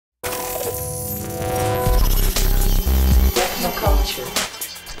Technoculture.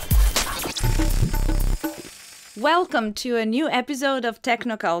 Welcome to a new episode of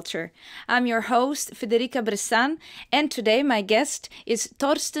Technoculture. I'm your host, Federica Bressan, and today my guest is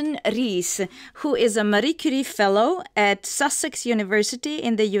Thorsten Ries, who is a Marie Curie Fellow at Sussex University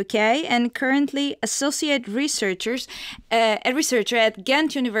in the UK and currently Associate Researcher at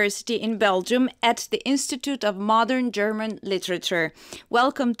Ghent University in Belgium at the Institute of Modern German Literature.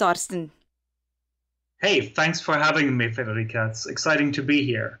 Welcome, Thorsten. Hey, thanks for having me, Federica. It's exciting to be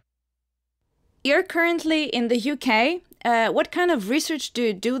here. You're currently in the UK. What kind of research do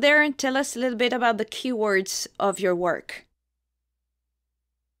you do there? Tell us a little bit about the keywords of your work.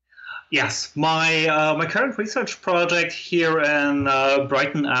 Yes, my current research project here in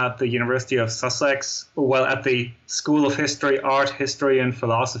Brighton at the University of Sussex, well, at the School of History, Art, History and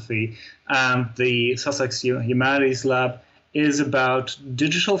Philosophy, and the Sussex Humanities Lab, is about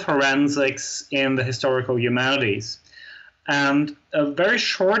digital forensics in the historical humanities. And a very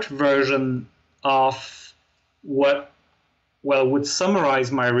short version of what, would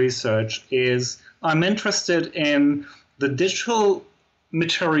summarize my research is I'm interested in the digital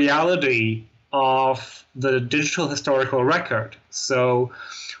materiality of the digital historical record. So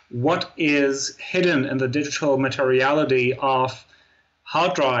what is hidden in the digital materiality of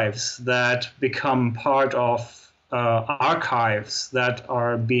hard drives that become part of archives that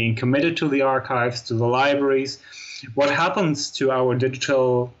are being committed to the archives, to the libraries? What happens to our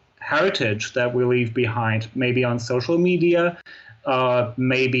digital heritage that we leave behind, maybe on social media,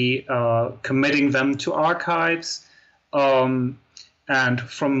 maybe committing them to archives, and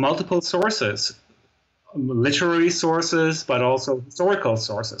from multiple sources, literary sources, but also historical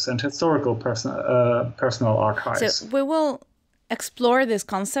sources and historical personal archives. So we will explore this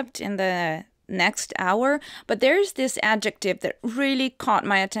concept in the next hour, but there's this adjective that really caught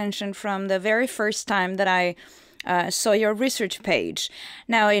my attention from the very first time that I saw your research page.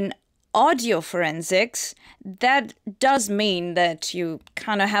 Now, in audio forensics, that does mean that you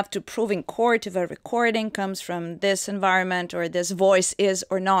kind of have to prove in court if a recording comes from this environment or this voice is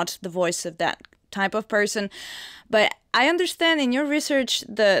or not the voice of that type of person. But I understand in your research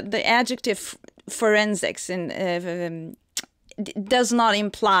the adjective forensics does not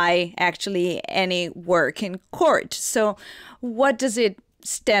imply actually any work in court. So what does it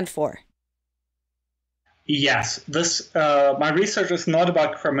stand for? Yes, my research is not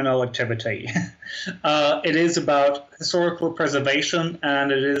about criminal activity. It is about historical preservation,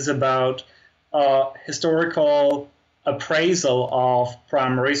 and it is about historical appraisal of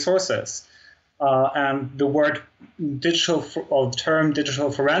primary sources. And the word digital, or the term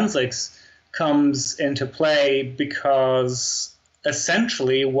digital forensics, comes into play because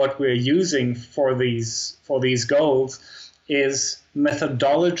essentially what we're using for these goals is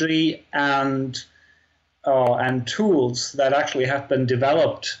methodology and tools that actually have been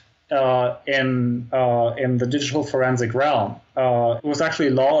developed in the digital forensic realm. It was actually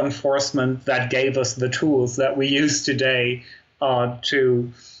law enforcement that gave us the tools that we use today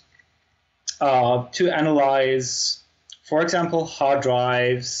to analyze, for example, hard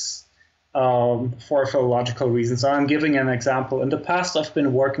drives for philological reasons. So I'm giving an example. In the past, I've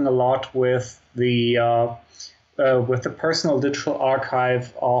been working a lot with the personal digital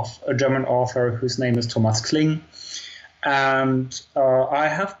archive of a German author whose name is Kling. And I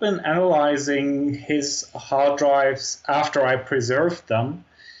have been analyzing his hard drives after I preserved them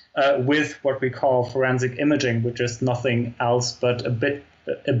with what we call forensic imaging, which is nothing else but a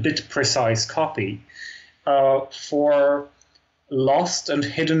bit precise copy for lost and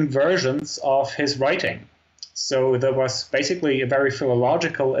hidden versions of his writing. So there was basically a very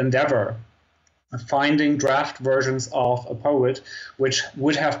philological endeavor finding draft versions of a poet which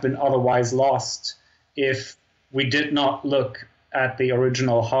would have been otherwise lost if we did not look at the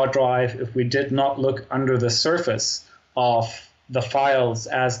original hard drive, if we did not look under the surface of the files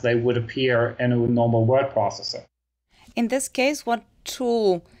as they would appear in a normal word processor. In this case, what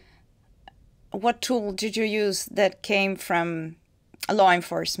tool did you use that came from law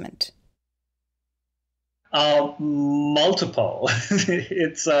enforcement? Multiple.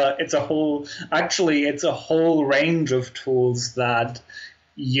 It's a whole range of tools that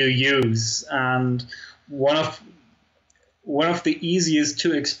you use, and one of the easiest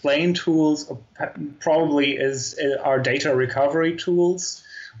to explain tools probably are data recovery tools,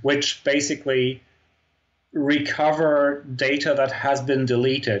 which basically recover data that has been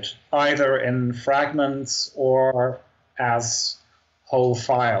deleted, either in fragments or as whole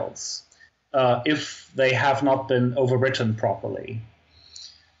files, if they have not been overwritten properly.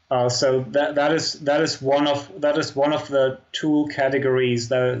 So that is one of the tool categories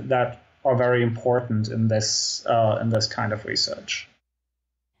that are very important in this kind of research.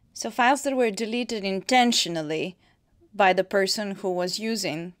 So files that were deleted intentionally by the person who was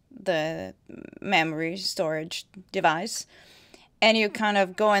using the memory storage device, and you kind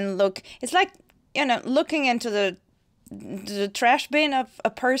of go and look. It's like, looking into the trash bin of a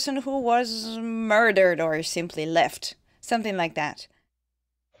person who was murdered or simply left, something like that.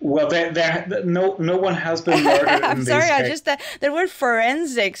 Well, no one has been murdered. I'm sorry, I just the word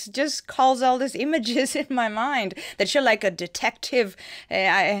forensics just calls all these images in my mind that show like a detective.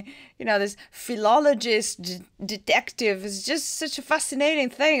 This philologist detective is just such a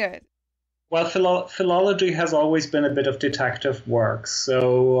fascinating thing. Well, philology has always been a bit of detective work,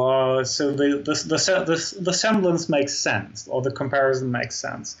 so the semblance makes sense, or the comparison makes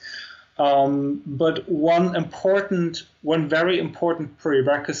sense. But one very important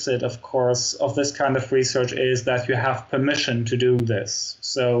prerequisite, of course, of this kind of research is that you have permission to do this.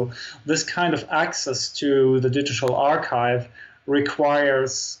 So this kind of access to the digital archive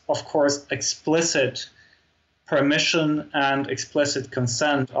requires, of course, explicit permission and explicit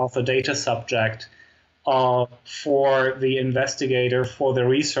consent of the data subject for the investigator, for the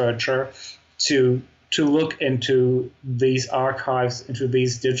researcher, to look into these archives, into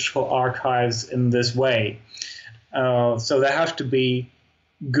these digital archives in this way. So there have to be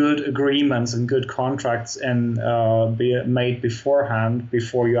good agreements and good contracts and be made beforehand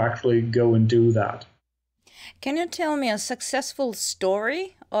before you actually go and do that. Can you tell me a successful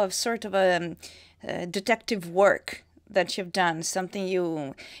story of sort of a detective work that you've done? Something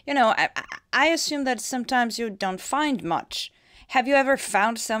I assume that sometimes you don't find much. Have you ever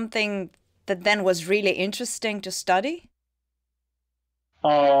found something that then was really interesting to study?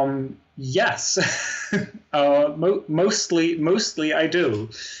 Yes, mostly I do.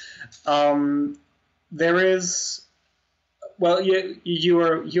 There is, well,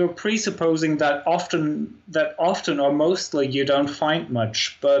 you're presupposing that often or mostly you don't find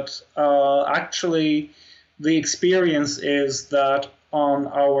much, but actually the experience is that on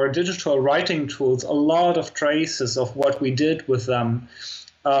our digital writing tools, a lot of traces of what we did with them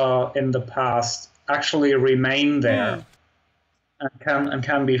in the past actually remain there and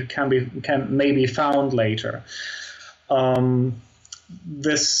can maybe found later.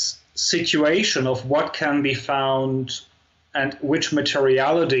 This situation of what can be found and which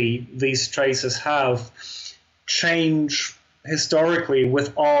materiality these traces have change historically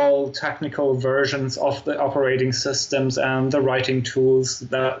with all technical versions of the operating systems and the writing tools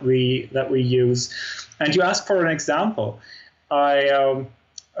that we use. And you asked for an example. I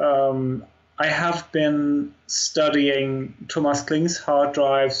have been studying Thomas Kling's hard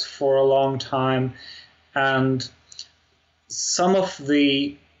drives for a long time, and some of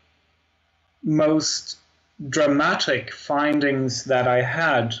the most dramatic findings that I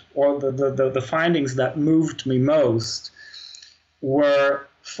had, or the findings that moved me most, were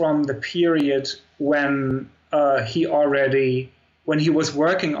from the period when he was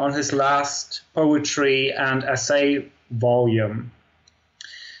working on his last poetry and essay volume.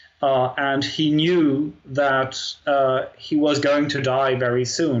 And he knew that he was going to die very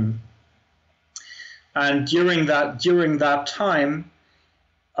soon. And during that time,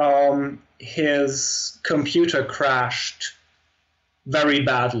 his computer crashed very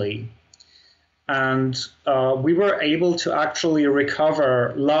badly. And we were able to actually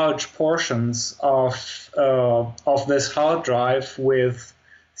recover large portions of this hard drive with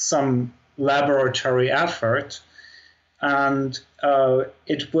some laboratory effort. And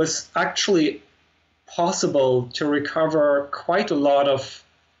it was actually possible to recover quite a lot of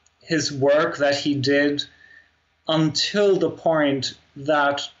his work that he did until the point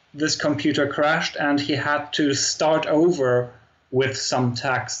that this computer crashed and he had to start over with some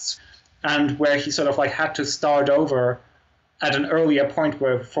texts, and where he sort of like had to start over at an earlier point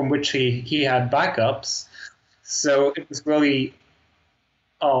from which he had backups. So it was really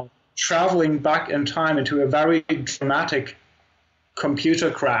traveling back in time into a very dramatic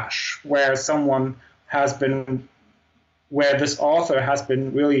computer crash where this author has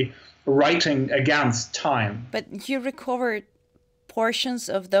been really writing against time. But you recovered portions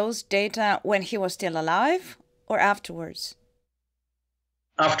of those data when he was still alive or afterwards?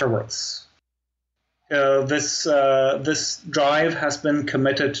 Afterwards. This drive has been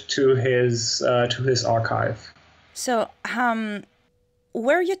committed to his archive. So,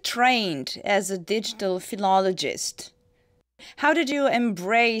 were you trained as a digital philologist? How did you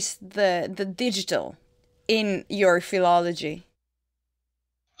embrace the digital in your philology?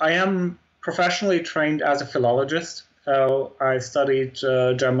 I am professionally trained as a philologist, I studied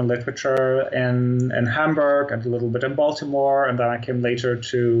German literature in Hamburg and a little bit in Baltimore, and then I came later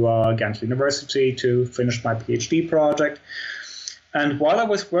to Ghent University to finish my PhD project. And while I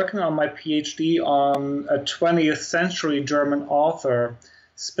was working on my PhD on a 20th century German author,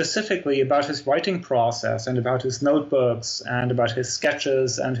 specifically about his writing process and about his notebooks and about his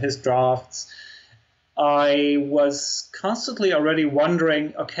sketches and his drafts, I was constantly already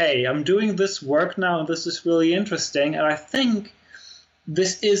wondering, okay, I'm doing this work now, and this is really interesting, and I think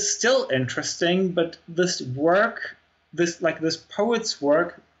this is still interesting, but this work, this poet's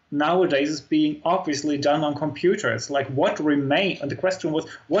work nowadays is being obviously done on computers. Like, what remains? And the question was,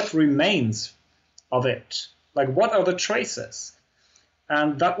 what remains of it? Like, what are the traces?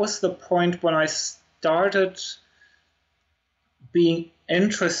 And that was the point when I started being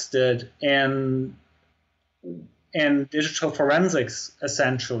interested in digital forensics,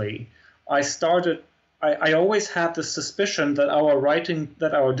 essentially. I always had the suspicion that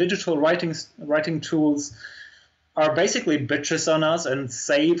our digital writing tools are basically bitches on us and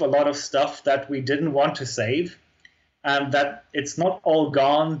save a lot of stuff that we didn't want to save, and that it's not all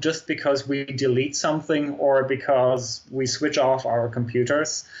gone just because we delete something or because we switch off our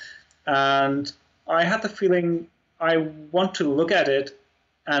computers. And I had the feeling I want to look at it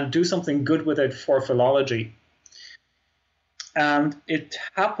and do something good with it for philology. And it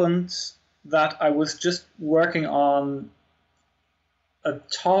happened that I was just working on a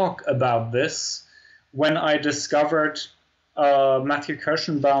talk about this when I discovered Matthew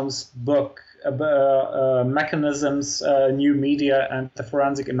Kirschenbaum's book, Mechanisms, New Media, and the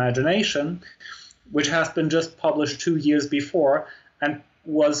Forensic Imagination, which has been just published 2 years before and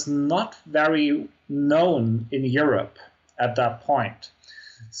was not very known in Europe at that point.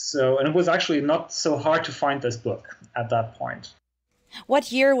 So, and it was actually not so hard to find this book at that point.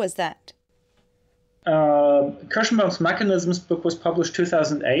 What year was that? Kirschenbaum's Mechanisms book was published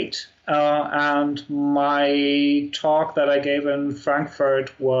 2008, and my talk that I gave in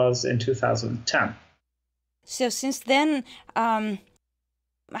Frankfurt was in 2010. So since then,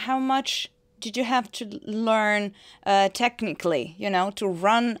 how much did you have to learn technically, to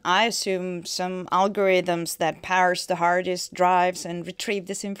run, I assume, some algorithms that parse the hard disk drives and retrieve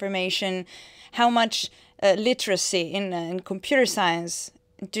this information? How much literacy in computer science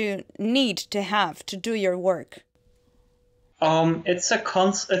do you need to have to do your work? It's a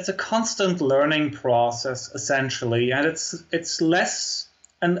constant learning process, essentially, and it's less.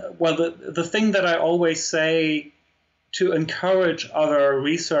 And well, the thing that I always say to encourage other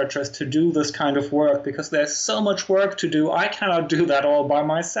researchers to do this kind of work, because there's so much work to do, I cannot do that all by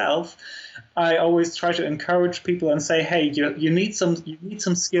myself. I always try to encourage people and say, hey, you need some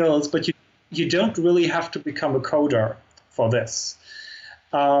skills, but you don't really have to become a coder for this.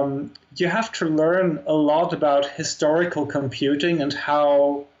 You have to learn a lot about historical computing and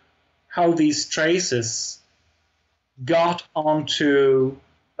how these traces got onto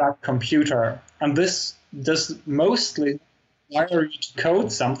that computer. And this does mostly require you to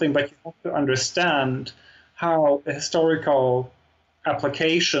code something, but you have to understand how a historical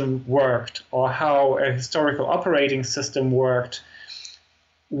application worked or how a historical operating system worked,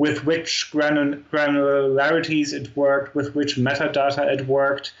 with which granularities it worked, with which metadata it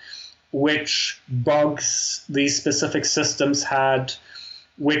worked, which bugs these specific systems had,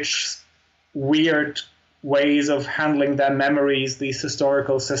 which weird ways of handling their memories these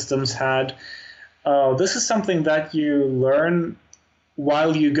historical systems had. This is something that you learn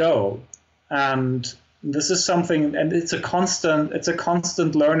while you go, and this is something, and it's a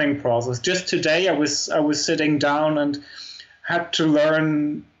constant learning process. Just today, I was sitting down and had to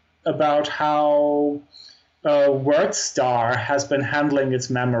learn about how WordStar has been handling its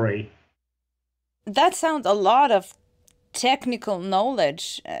memory. That sounds a lot of technical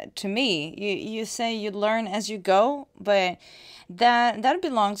knowledge to me. You say you learn as you go, but that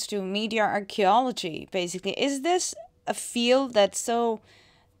belongs to media archaeology, basically. Is this a field that's so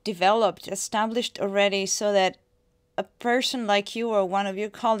developed, established already, so that a person like you or one of your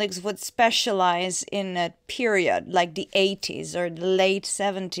colleagues would specialize in a period like the 80s or the late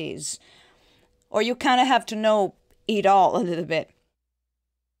 70s? Or you kind of have to know it all a little bit?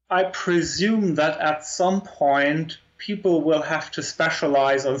 I presume that at some point people will have to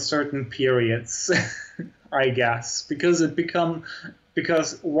specialize on certain periods, I guess, because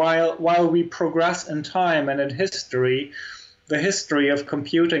while we progress in time and in history, the history of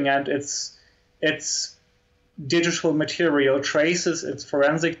computing and its digital material traces, its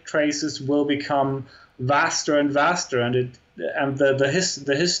forensic traces, will become vaster and vaster, and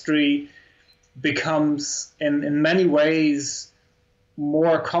the history becomes in many ways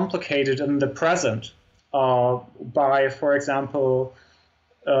more complicated in the present. by, for example,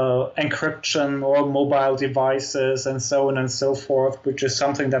 encryption or mobile devices and so on and so forth, which is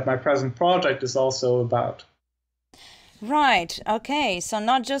something that my present project is also about. Right. Okay. So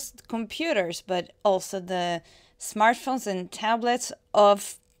not just computers, but also the smartphones and tablets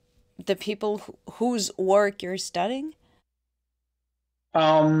of the people whose work you're studying?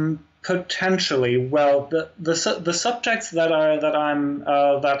 Potentially. Well, the subjects that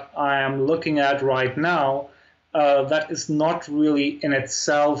I am looking at right now, that is not really in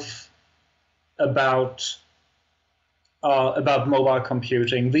itself about mobile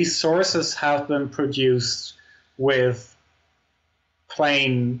computing. These sources have been produced with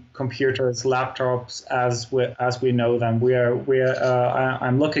plain computers, laptops, as we know them.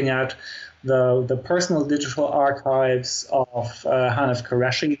 I'm looking at the personal digital archives of Hanif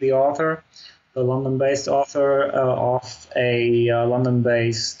Qureshi, the author, the London-based author of a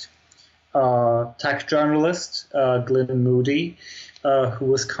London-based tech journalist, Glyn Moody, who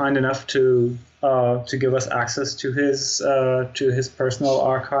was kind enough to give us access to his personal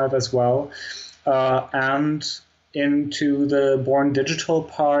archive as well, and into the born digital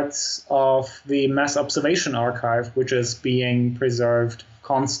parts of the mass observation archive, which is being preserved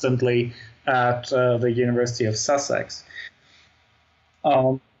constantly at the University of Sussex.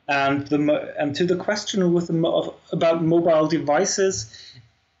 And to the question about mobile devices,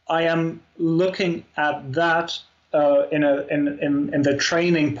 I am looking at that in the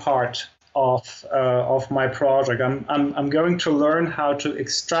training part of my project. I'm going to learn how to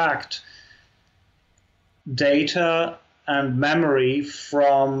extract data and memory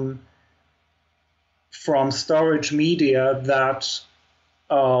from storage media that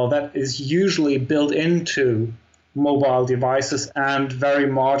is usually built into mobile devices and very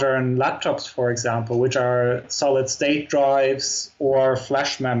modern laptops, for example, which are solid state drives or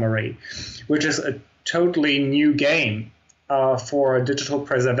flash memory, which is a totally new game for digital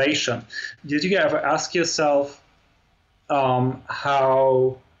preservation. Did you ever ask yourself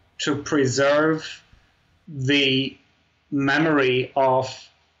how to preserve the memory of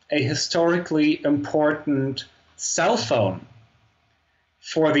a historically important cell phone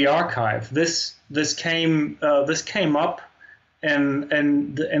for the archive? This came up in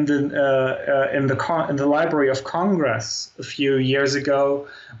the Library of Congress a few years ago,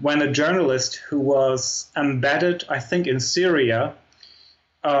 when a journalist who was embedded, I think, in Syria,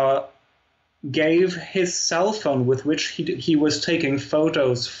 gave his cell phone with which he was taking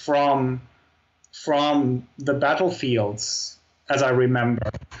photos from the battlefields, as I remember.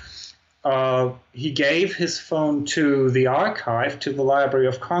 He gave his phone to the archive, to the Library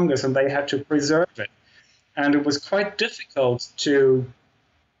of Congress, and they had to preserve it. And it was quite difficult to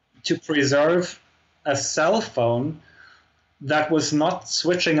preserve a cell phone that was not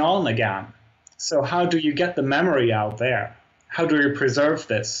switching on again. So how do you get the memory out there? How do you preserve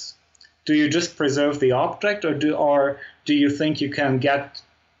this? Do you just preserve the object, or do you think you can get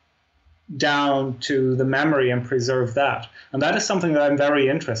down to the memory and preserve that? And that is something that I'm very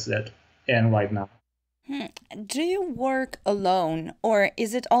interested in right now. Do you work alone, or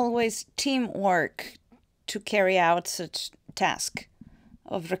is it always teamwork to carry out such task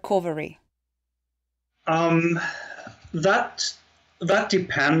of recovery? That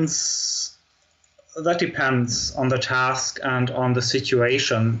depends. That depends on the task and on the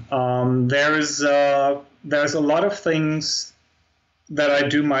situation. There's a lot of things that I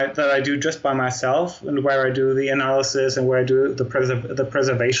do just by myself, and where I do the analysis and where I do the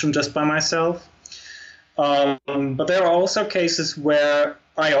preservation just by myself. But there are also cases where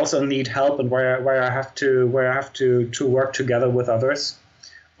I also need help, and where I have to work together with others.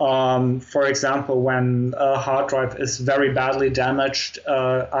 For example, when a hard drive is very badly damaged,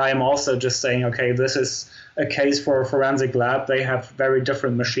 I am also just saying, okay, this is a case for a forensic lab. They have very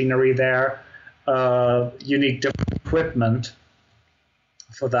different machinery there. You need different equipment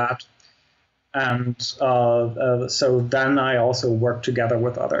for that. And so then I also work together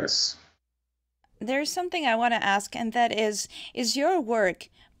with others. There's something I want to ask, and that is your work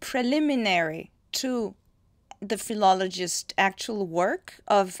preliminary to the philologist's actual work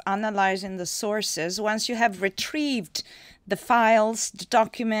of analyzing the sources? Once you have retrieved the files, the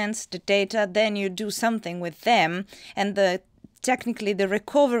documents, the data, then you do something with them, and technically the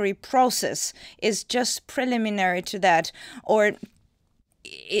recovery process is just preliminary to that? Or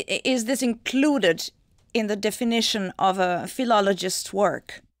is this included in the definition of a philologist's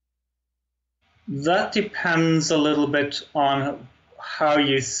work? That depends a little bit on how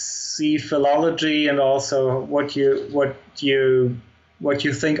you see philology, and also what you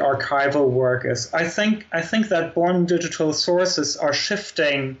think archival work is. I think that born digital sources are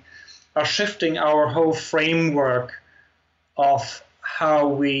shifting are shifting our whole framework of how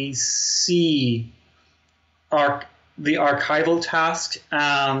we see the archival task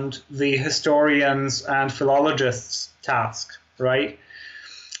and the historians and philologists' task, right?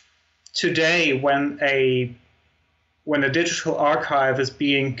 Today, when a digital archive is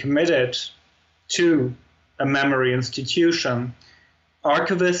being committed to a memory institution,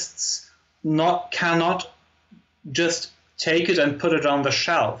 archivists cannot just take it and put it on the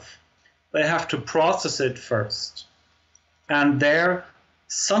shelf. They have to process it first. And there,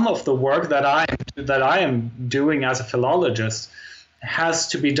 some of the work that I am doing as a philologist has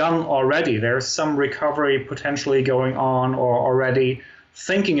to be done already. There's some recovery potentially going on, or already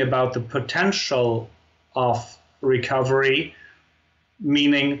thinking about the potential of recovery,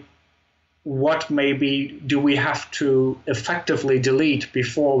 meaning what maybe do we have to effectively delete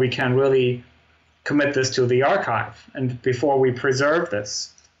before we can really commit this to the archive and before we preserve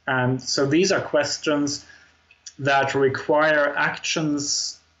this. And so these are questions that require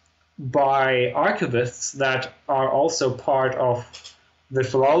actions by archivists that are also part of the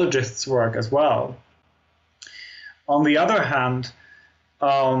philologist's work as well. On the other hand,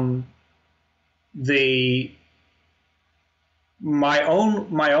 my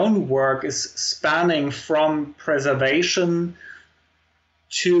own work is spanning from preservation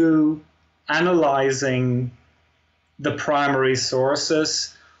to analyzing the primary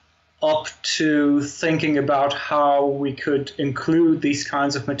sources, up to thinking about how we could include these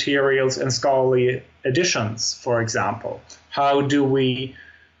kinds of materials in scholarly editions, for example. How do we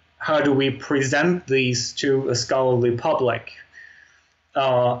present these to a scholarly public?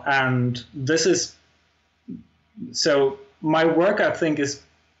 And this is so. My work, I think, is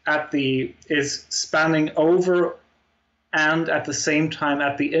spanning over and at the same time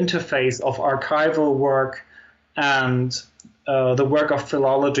at the interface of archival work and the work of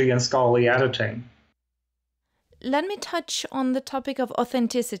philology and scholarly editing. Let me touch on the topic of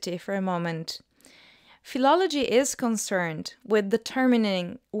authenticity for a moment. Philology is concerned with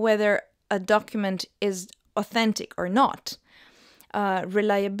determining whether a document is authentic or not.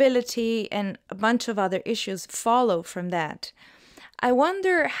 Reliability and a bunch of other issues follow from that. I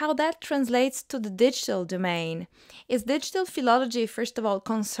wonder how that translates to the digital domain. Is digital philology, first of all,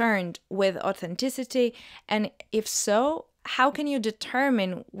 concerned with authenticity? And if so, how can you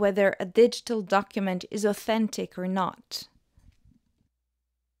determine whether a digital document is authentic or not?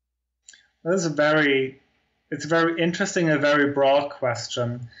 It's a very interesting and very broad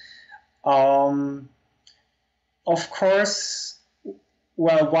question. Of course,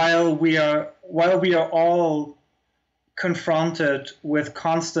 while we are all confronted with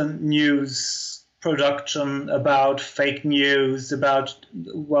constant news production about fake news, about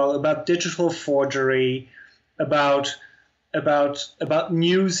digital forgery, about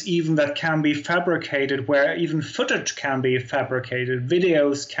news even that can be fabricated, where even footage can be fabricated,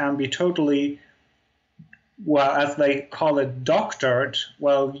 videos can be totally, well, as they call it, doctored.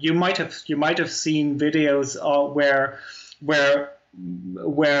 Well, you might have seen videos where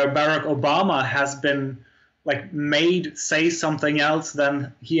Barack Obama has been made say something else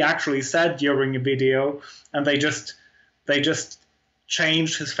than he actually said during a video, and they just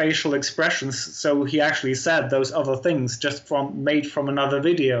changed his facial expressions so he actually said those other things just made from another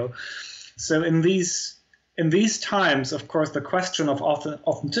video. So in these times, of course, the question of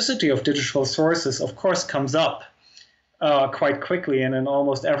authenticity of digital sources, of course, comes up quite quickly and in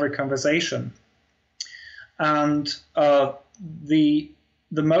almost every conversation. And the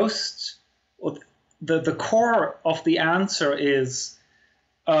core of the answer is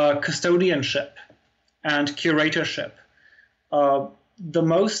custodianship and curatorship. The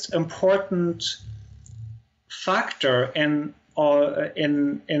most important factor in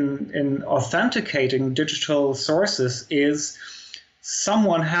authenticating digital sources is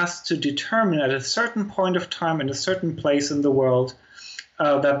someone has to determine at a certain point of time in a certain place in the world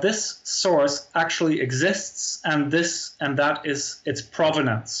that this source actually exists, and that is its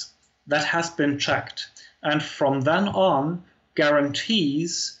provenance. That has been checked, and from then on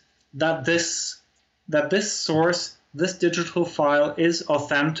guarantees that this source, this digital file, is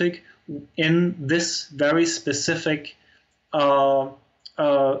authentic in this very specific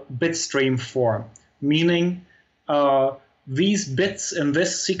bitstream form, meaning these bits in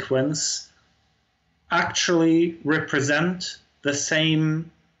this sequence actually represent the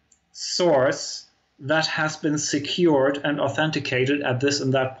same source that has been secured and authenticated at this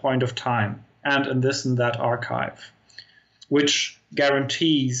and that point of time and in this and that archive, which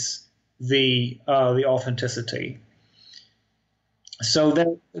guarantees the authenticity.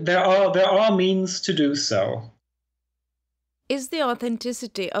 So there are means to do so. Is the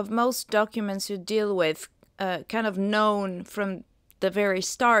authenticity of most documents you deal with kind of known from the very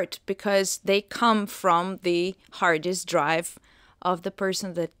start because they come from the hard disk drive of the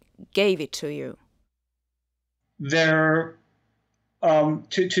person that gave it to you? There,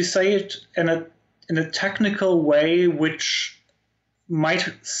 to say it in a technical way, which might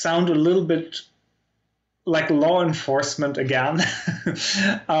sound a little bit like law enforcement again,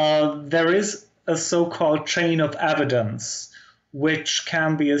 there is a so-called chain of evidence, which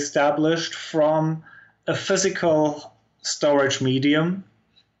can be established from a physical storage medium,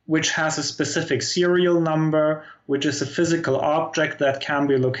 which has a specific serial number, which is a physical object that can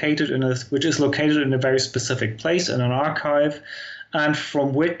be located which is located in a very specific place in an archive, and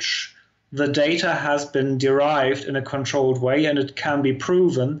from which the data has been derived in a controlled way, and it can be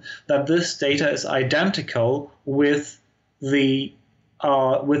proven that this data is identical with the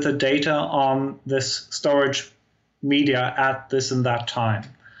data on this storage media at this and that time.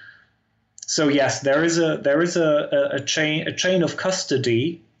 So yes, there is a chain of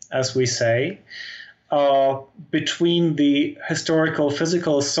custody, as we say, between the historical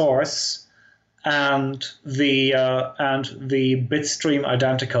physical source and the bitstream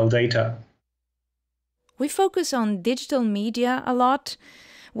identical data. We focus on digital media a lot.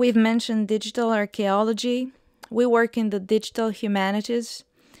 We've mentioned digital archaeology. We work in the digital humanities.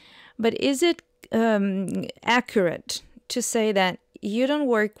 But is it accurate to say that you don't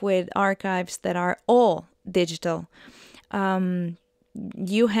work with archives that are all digital?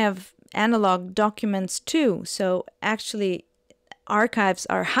 You have analog documents too. So actually, archives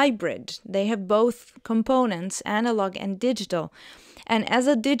are hybrid. They have both components, analog and digital. And as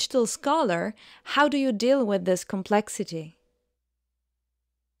a digital scholar, how do you deal with this complexity?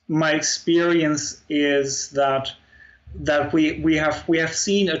 My experience is that we have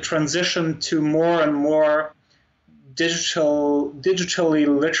seen a transition to more and more digitally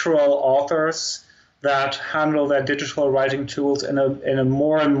literal authors that handle their digital writing tools in a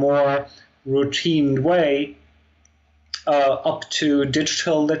more and more routine way, up to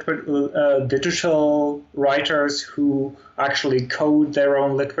digital writers who actually code their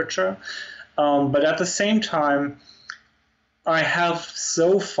own literature. But at the same time, I have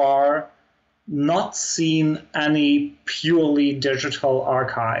so far not seen any purely digital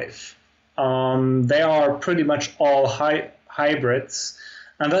archive. They are pretty much all hybrids,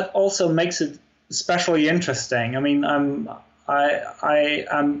 and that also makes it especially interesting. I mean,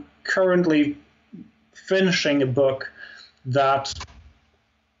 I'm currently finishing a book that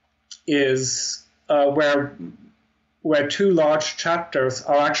is where two large chapters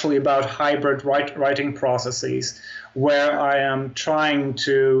are actually about hybrid writing processes, where I am trying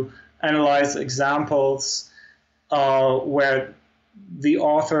to analyze examples where the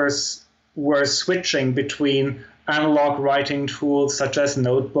authors were switching between analog writing tools such as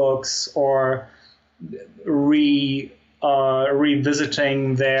notebooks, or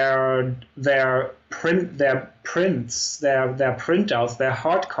revisiting their prints, their printouts, their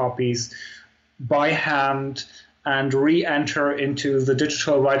hard copies by hand, and re-enter into the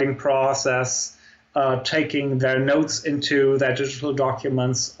digital writing process, taking their notes into their digital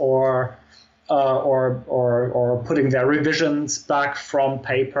documents, or putting their revisions back from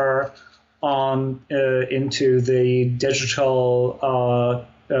paper on into the digital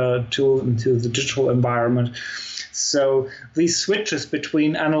tool, into the digital environment. So these switches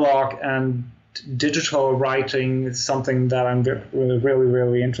between analog and digital writing is something that I'm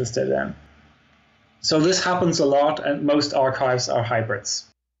really interested in. So this happens a lot, and most archives are hybrids.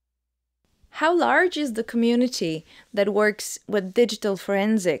 How large is the community that works with digital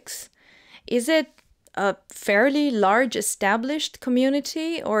forensics? Is it a fairly large established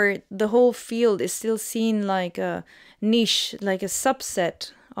community, or the whole field is still seen like a niche, like a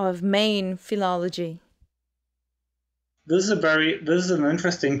subset of main philology? This is an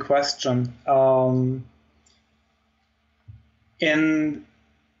interesting question.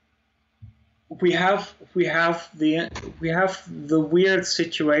 We have the weird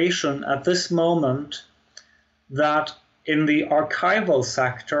situation at this moment that in the archival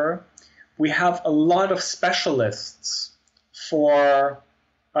sector we have a lot of specialists for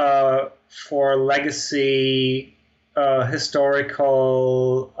legacy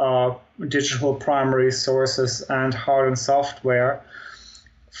historical digital primary sources and hard and software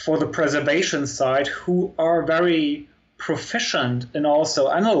for the preservation side, who are very proficient in also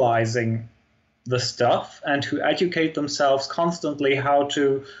analyzing the stuff and who educate themselves constantly how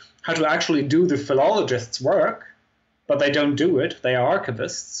to actually do the philologist's work, but they don't do it. They are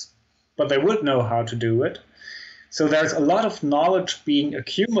archivists, but they would know how to do it. So there's a lot of knowledge being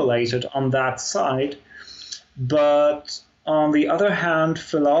accumulated on that side, but on the other hand,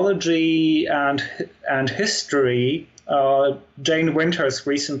 philology and history, Jane Winters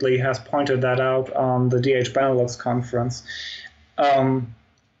recently has pointed that out on the DH Benelux conference.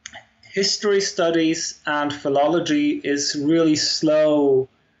 History studies and philology is really slow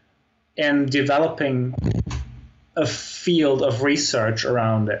in developing a field of research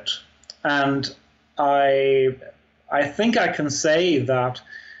around it. And I think I can say that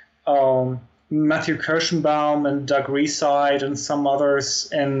Matthew Kirschenbaum and Doug Reside and some others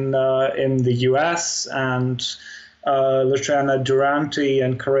in the US and Luciana Duranti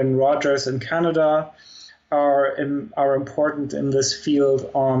and Corinne Rogers in Canada are important in this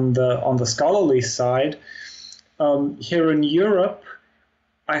field on the scholarly side. Here in Europe,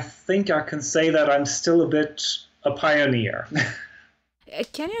 I think I can say that I'm still a bit a pioneer.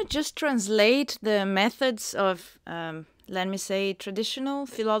 Can you just translate the methods of, let me say, traditional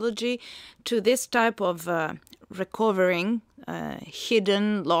philology to this type of recovering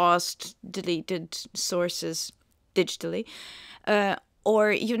hidden, lost, deleted sources digitally?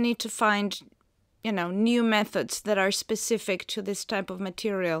 Or you need to find, new methods that are specific to this type of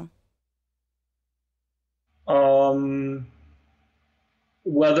material?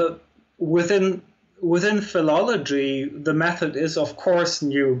 Well, within philology, the method is of course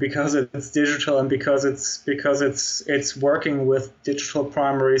new because it's digital and because it's working with digital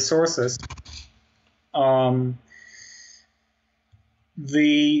primary sources.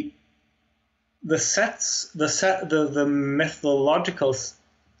 The methodological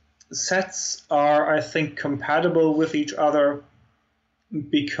sets are, I think, compatible with each other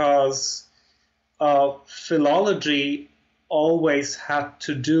because philology always had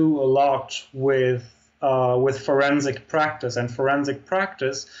to do a lot with forensic practice, and forensic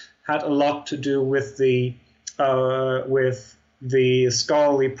practice had a lot to do with the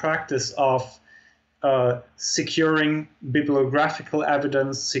scholarly practice of securing bibliographical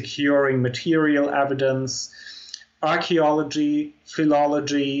evidence, securing material evidence. Archaeology,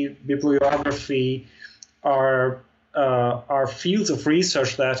 philology, bibliography are fields of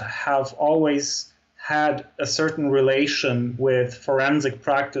research that have always had a certain relation with forensic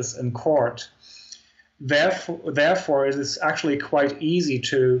practice in court. Therefore, it is actually quite easy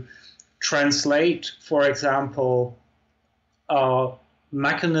to translate, for example,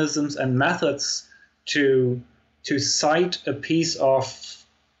 mechanisms and methods to cite a piece of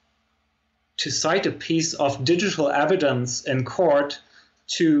digital evidence in court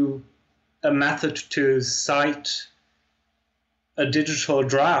to a method to cite a digital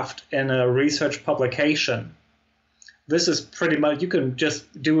draft in a research publication. This is pretty much, you can just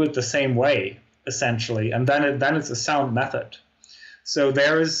do it the same way, essentially, and then it's a sound method. So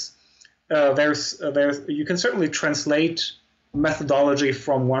there's you can certainly translate methodology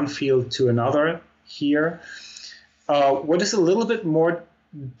from one field to another here. What is a little bit more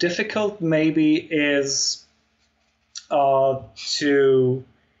difficult maybe is to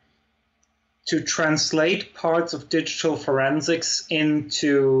translate parts of digital forensics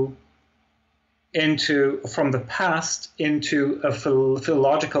into from the past into a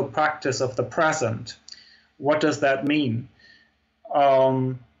philological practice of the present. What does that mean?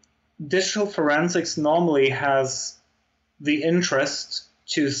 Digital forensics normally has the interest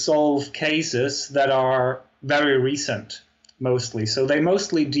to solve cases that are very recent, mostly. So they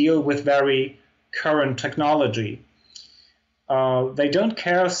mostly deal with very current technology. They don't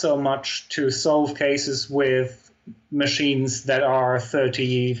care so much to solve cases with machines that are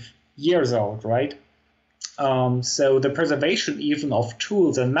 30 years old, right? So the preservation even of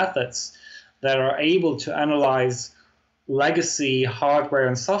tools and methods that are able to analyze legacy hardware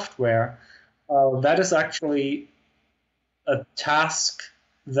and software, that is actually a task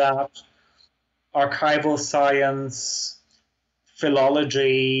that archival science,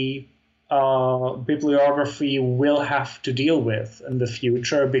 philology, bibliography will have to deal with in the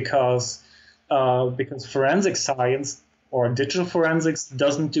future because forensic science or digital forensics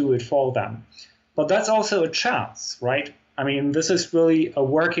doesn't do it for them. But that's also a chance, right? I mean, this is really a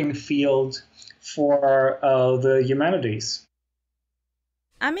working field for the humanities.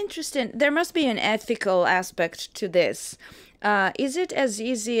 I'm interested. There must be an ethical aspect to this. Is it as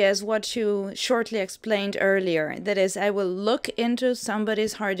easy as what you shortly explained earlier? That is, I will look into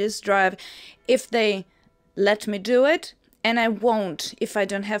somebody's hard disk drive if they let me do it, and I won't if I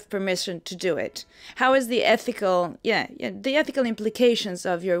don't have permission to do it. How is the ethical, the ethical implications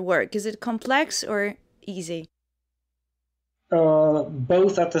of your work? Is it complex or easy?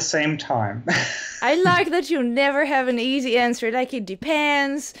 Both at the same time. I like that you never have an easy answer. Like, it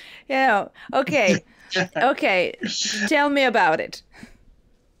depends. Okay. Okay. Tell me about it.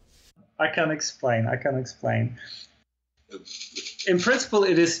 I can explain. in principle,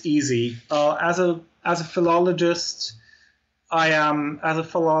 it is easy. As a philologist, I am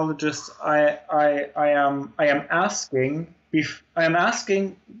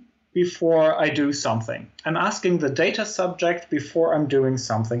asking before I do something. I'm asking the data subject before I'm doing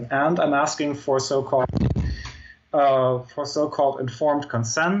something, and I'm asking for so-called informed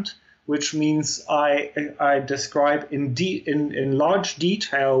consent, which means I describe in large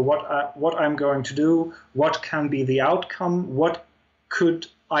detail what I'm going to do, what can be the outcome, what could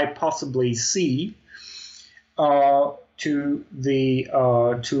I possibly see to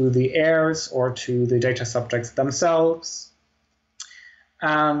the heirs or to the data subjects themselves,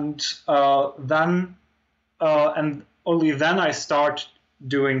 and only then I start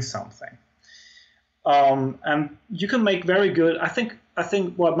doing something. And you can make very good. I think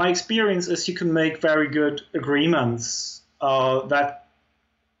what my experience is, you can make very good agreements that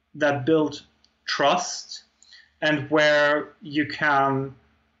build trust, and where you can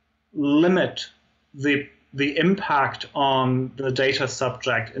limit the impact on the data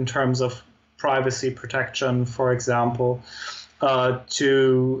subject in terms of privacy protection, for example,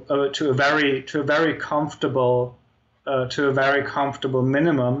 to a very comfortable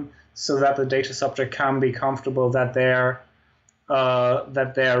minimum, so that the data subject can be comfortable that their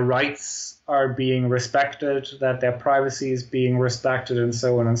rights are being respected, that their privacy is being respected, and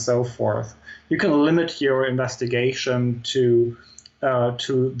so on and so forth. You can limit your investigation to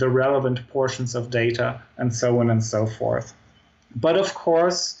the relevant portions of data, and so on and so forth. But of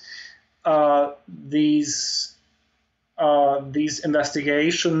course, these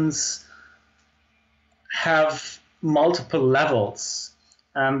investigations have multiple levels,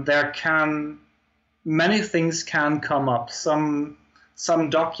 and many things can come up. Some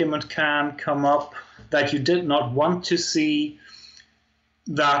document can come up that you did not want to see,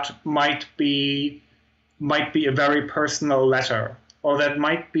 that might be a very personal letter, or that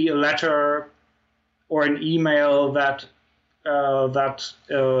might be a letter or an email that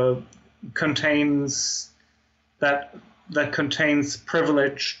contains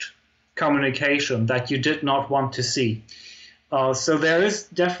privileged communication that you did not want to see. So there is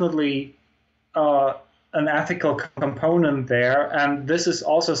definitely an ethical component there, and this is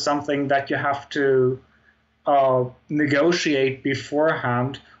also something that you have to negotiate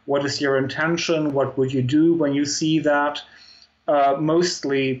beforehand. What is your intention? What would you do when you see that?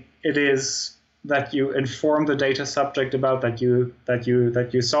 Mostly, it is that you inform the data subject about that you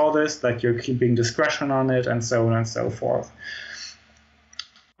saw this, that you're keeping discretion on it, and so on and so forth.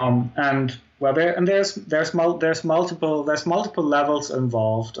 There's multiple levels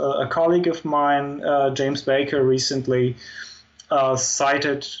involved. A colleague of mine, James Baker, recently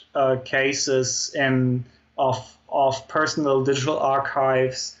cited cases of personal digital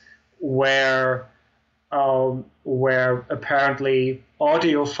archives where apparently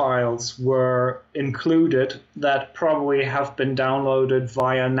audio files were included that probably have been downloaded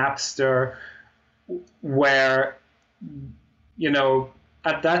via Napster, where,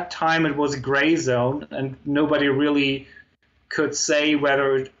 at that time it was a gray zone, and nobody really could say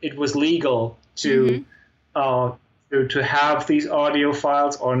whether it was legal to have these audio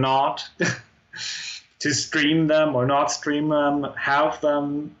files or not, to stream them or not stream them, have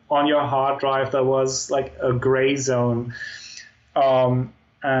them on your hard drive. There was like a gray zone.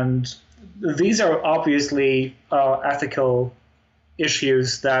 And these are obviously ethical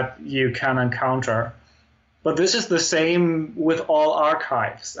issues that you can encounter. But this is the same with all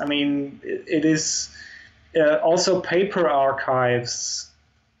archives. I mean, it is also paper archives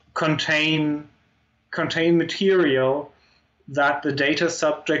contain material that the data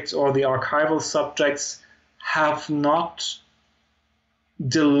subjects or the archival subjects have not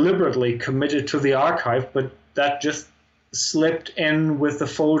deliberately committed to the archive, but that just slipped in with the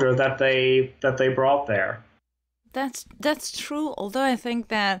folder that they brought there. That's true. Although I think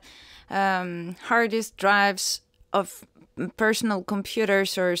that hard disk drives of personal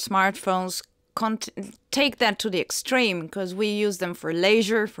computers or smartphones take that to the extreme, because we use them for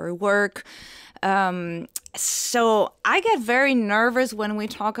leisure, for work. So I get very nervous when we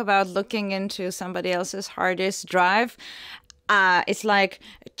talk about looking into somebody else's hard disk drive. It's like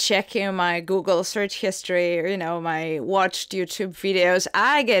checking my Google search history or, my watched YouTube videos.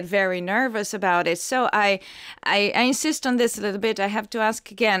 I get very nervous about it. So I insist on this a little bit. I have to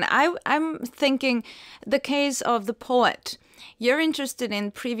ask again. I'm thinking the case of the poet. You're interested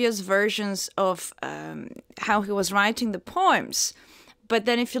in previous versions of how he was writing the poems. But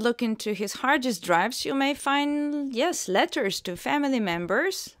then if you look into his hard disk drives, you may find, yes, letters to family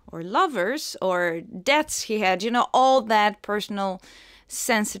members or lovers or debts he had, all that personal,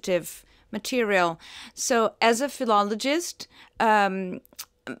 sensitive material. So as a philologist, I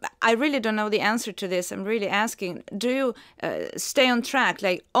really don't know the answer to this. I'm really asking, do you stay on track,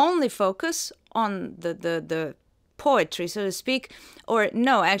 like only focus on the poetry, so to speak, or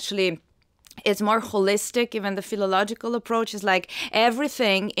no, actually it's more holistic? Even the philological approach is like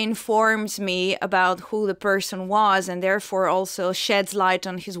everything informs me about who the person was and therefore also sheds light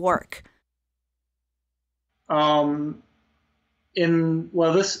on his work.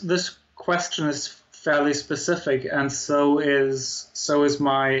 This question is fairly specific, and so is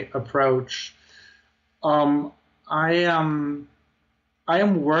my approach. I am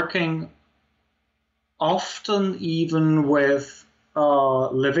working often even with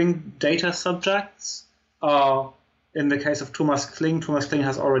living data subjects. In the case of Thomas Kling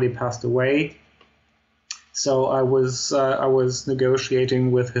has already passed away, so I was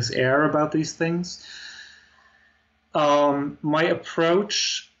negotiating with his heir about these things. My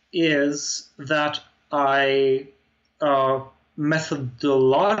approach is that I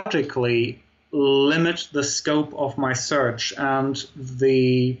methodologically limit the scope of my search, and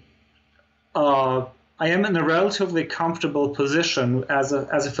I am in a relatively comfortable position as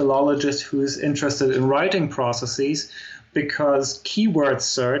a philologist who is interested in writing processes, because keyword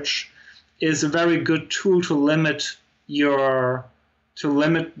search is a very good tool to limit the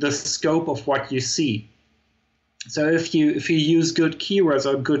scope of what you see. So if you use good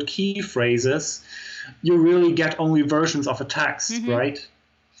keywords or good key phrases, you really get only versions of a text, right?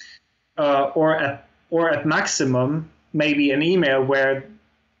 Or at maximum, maybe an email where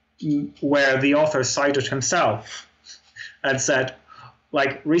the author cited himself and said,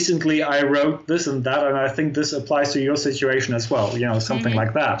 like, recently I wrote this and that, and I think this applies to your situation as well, something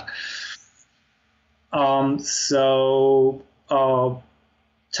like that.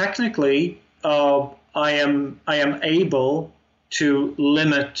 Technically, I am able to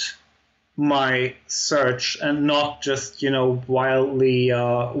limit my search and not just wildly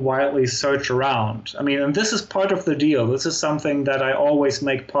search around. I mean, and this is part of the deal. This is something that I always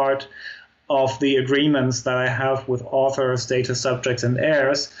make part of the agreements that I have with authors, data subjects, and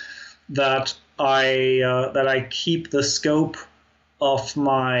heirs, that I keep the scope of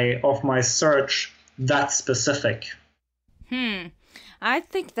my search that specific. I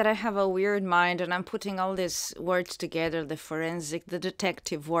think that I have a weird mind, and I'm putting all these words together, the forensic, the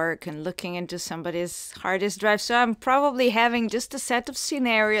detective work, and looking into somebody's hard disk drive. So I'm probably having just a set of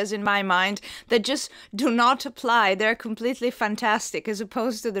scenarios in my mind that just do not apply. They're completely fantastic as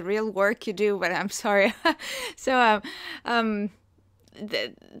opposed to the real work you do, but I'm sorry. So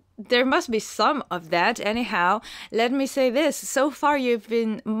there must be some of that. Anyhow, let me say this. So far, you've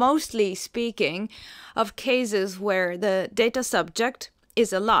been mostly speaking of cases where the data subject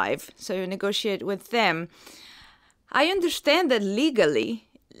is alive, so you negotiate with them. I understand that legally,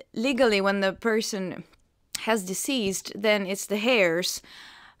 when the person has deceased, then it's the heirs.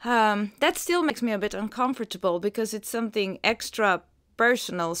 That still makes me a bit uncomfortable because it's something extra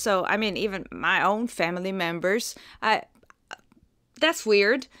personal. So, I mean, even my own family members, that's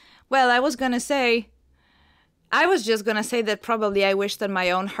weird. Well, I was just gonna say that probably I wish that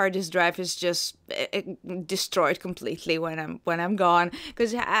my own hard disk drive is just destroyed completely when I'm gone,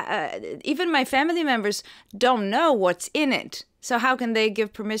 because even my family members don't know what's in it. So how can they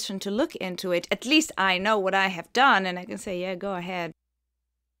give permission to look into it? At least I know what I have done, and I can say, yeah, go ahead.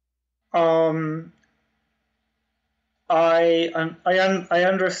 I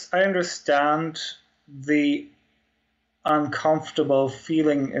understand the uncomfortable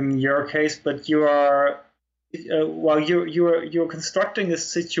feeling in your case, but you are you're constructing a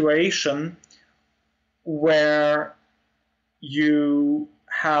situation where you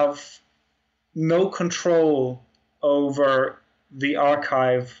have no control over the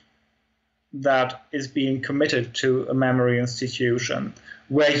archive that is being committed to a memory institution,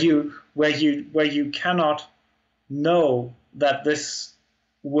 where you cannot know that this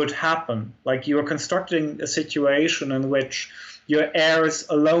would happen. Like, you are constructing a situation in which your heirs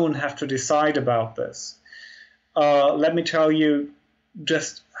alone have to decide about this. Let me tell you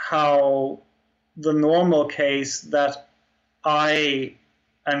just how the normal case that I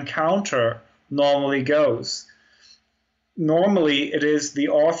encounter normally goes. Normally, it is the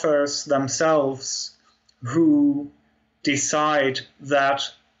authors themselves who decide that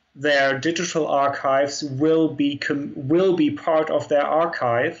their digital archives will be part of their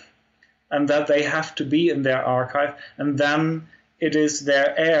archive, and that they have to be in their archive, and then it is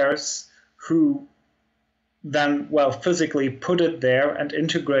their heirs who then, physically put it there and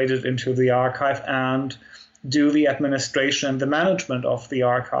integrate it into the archive and do the administration and the management of the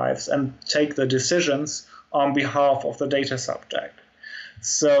archives and take the decisions on behalf of the data subject.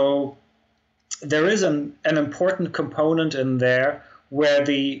 So there is an important component in there where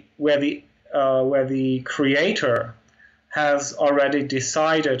the creator has already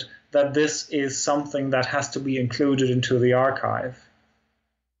decided that this is something that has to be included into the archive.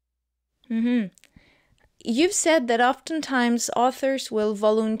 Mm-hmm. You've said that oftentimes authors will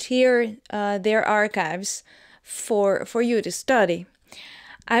volunteer their archives for you to study.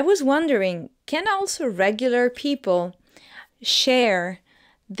 I was wondering, can also regular people share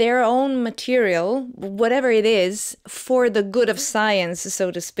their own material, whatever it is, for the good of science,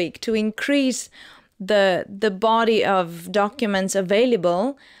 so to speak, to increase the body of documents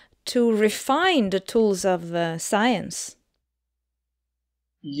available to refine the tools of the science?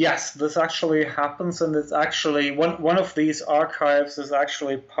 Yes, this actually happens, and it's actually one of these archives is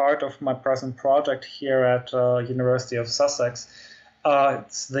actually part of my present project here at University of Sussex.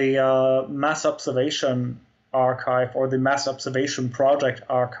 It's the Mass Observation Archive, or the Mass Observation Project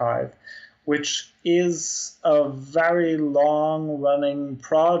Archive, which is a very long-running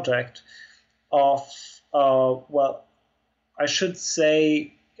project of, well, I should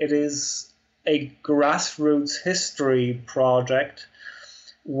say it is a grassroots history project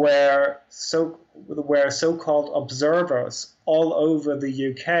where so-called observers all over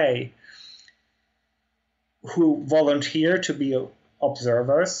the UK who volunteer to be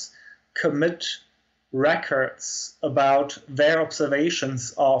observers commit records about their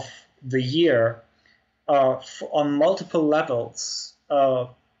observations of the year on multiple levels to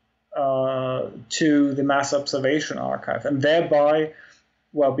the Mass Observation Archive, and thereby,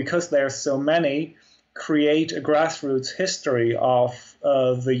 well, because there's so many, create a grassroots history of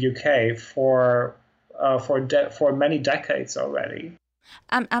the UK for many decades already.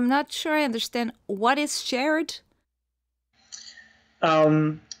 I'm not sure I understand what is shared.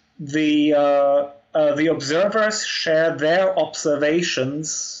 The observers share their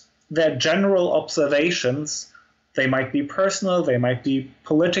observations, their general observations. They might be personal, they might be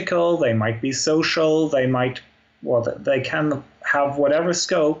political, they might be social, they can have whatever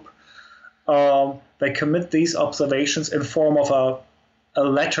scope. They commit these observations in form of a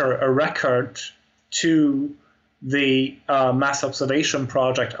letter, a record, to the Mass Observation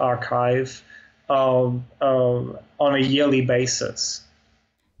Project Archive on a yearly basis.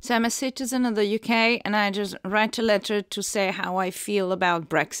 So I'm a citizen of the UK, and I just write a letter to say how I feel about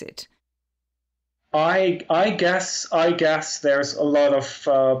Brexit. I guess there's a lot of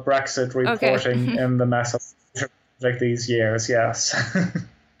Brexit reporting in the Mass Observation Project these years. Yes.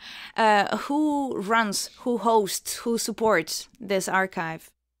 Who runs, who hosts, who supports this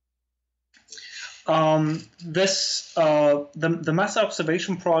archive? The Mass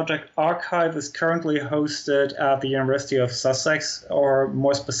Observation Project archive is currently hosted at the University of Sussex, or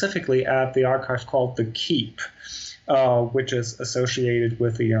more specifically at the archive called the Keep, which is associated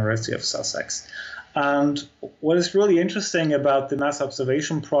with the University of Sussex. And what is really interesting about the Mass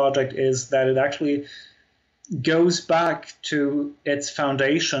Observation Project is that it actually goes back to its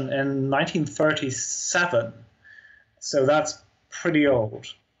foundation in 1937. So that's pretty old.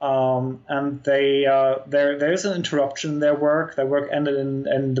 And there is an interruption in their work. Their work ended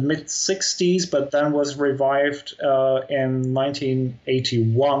in the mid-60s, but then was revived in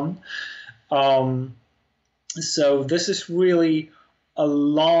 1981. So this is really a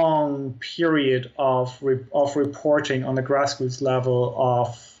long period of reporting on the grassroots level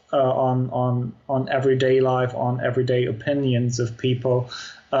of on everyday life, on everyday opinions of people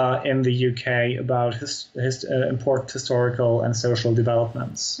in the UK about important historical and social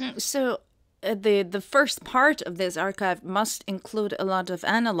developments. So the first part of this archive must include a lot of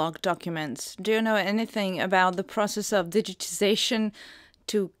analog documents. Do you know anything about the process of digitization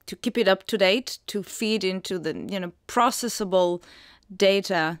to keep it up to date, to feed into the processable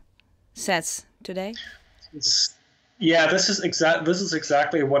data sets today? Yeah, this is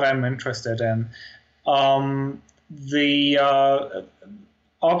exactly what I'm interested in.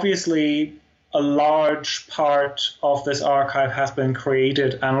 Obviously, a large part of this archive has been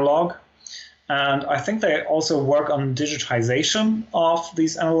created analog, and I think they also work on digitization of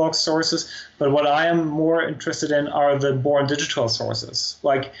these analog sources. But what I am more interested in are the born digital sources.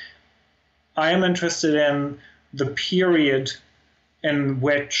 Like, I am interested in the period in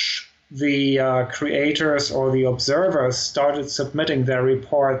which the creators or the observers started submitting their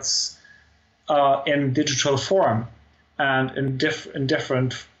reports in digital form and in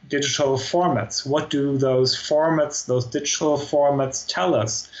different digital formats. What do those digital formats tell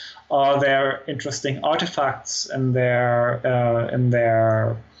us? Are there interesting artifacts in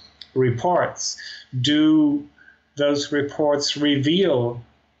their reports? Do those reports reveal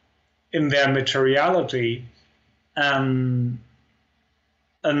in their materiality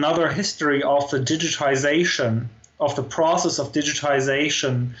another history of the digitization, of the process of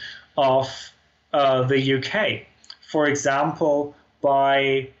digitization of the UK. For example,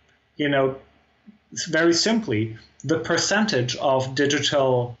 by, very simply, the percentage of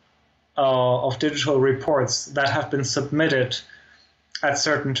digital reports that have been submitted at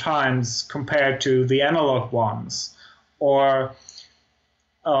certain times compared to the analog ones, or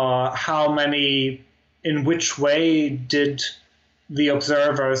how many, in which way did the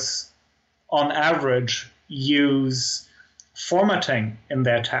observers on average use formatting in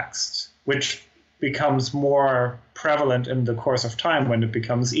their text, which becomes more prevalent in the course of time when it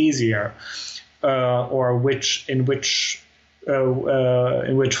becomes easier, or in which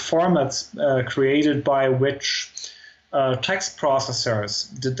formats created by which text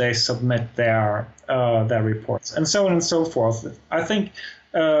processors did they submit their reports, and so on and so forth. I think,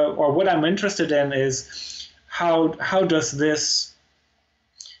 or what I'm interested in is how does this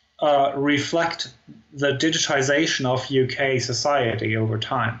reflect the digitization of UK society over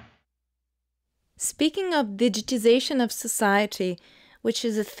time. Speaking of digitization of society, which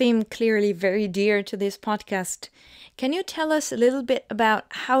is a theme clearly very dear to this podcast, can you tell us a little bit about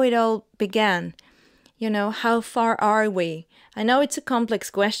how it all began? How far are we? I know it's a complex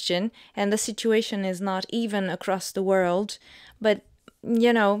question and the situation is not even across the world, but,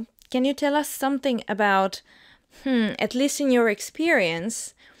 can you tell us something about, at least in your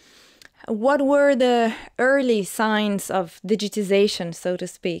experience, what were the early signs of digitization, so to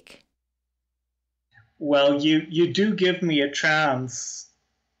speak? Well, you do give me a chance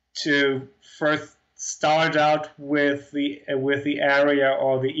to first start out with the area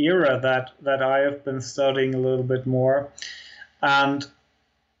or the era that I have been studying a little bit more, and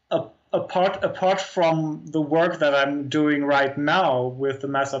apart from the work that I'm doing right now with the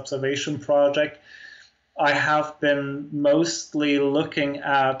Mass Observation Project, I have been mostly looking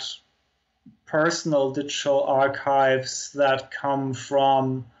at personal digital archives that come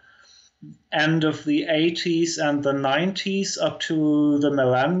from end of the 80s and the 90s up to the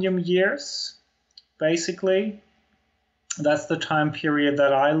millennium years, basically. That's the time period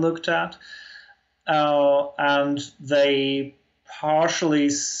that I looked at. And they partially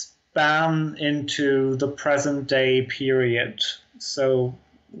span into the present day period. So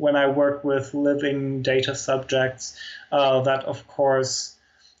when I work with living data subjects, that of course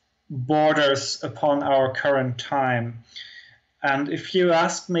borders upon our current time. And if you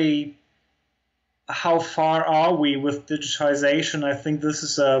ask me how far are we with digitization, I think this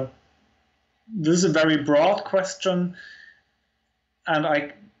is a very broad question, and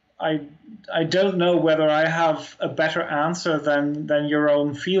I don't know whether I have a better answer than your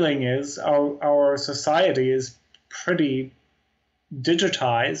own feeling is. Our society is pretty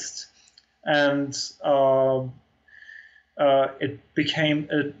digitized, and it became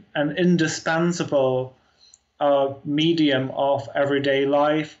an indispensable medium of everyday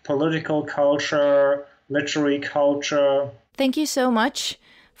life, political culture, literary culture. Thank you so much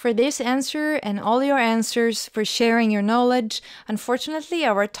for this answer and all your answers, for sharing your knowledge. Unfortunately,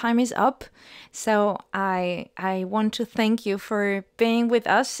 our time is up, so I want to thank you for being with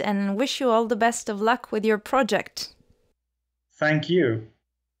us and wish you all the best of luck with your project. Thank you.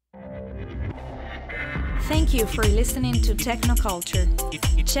 Thank you for listening to Technoculture.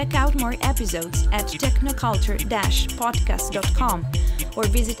 Check out more episodes at technoculture-podcast.com or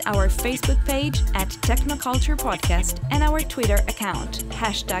visit our Facebook page at Technoculture Podcast and our Twitter account,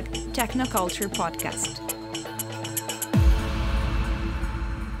 #TechnoculturePodcast.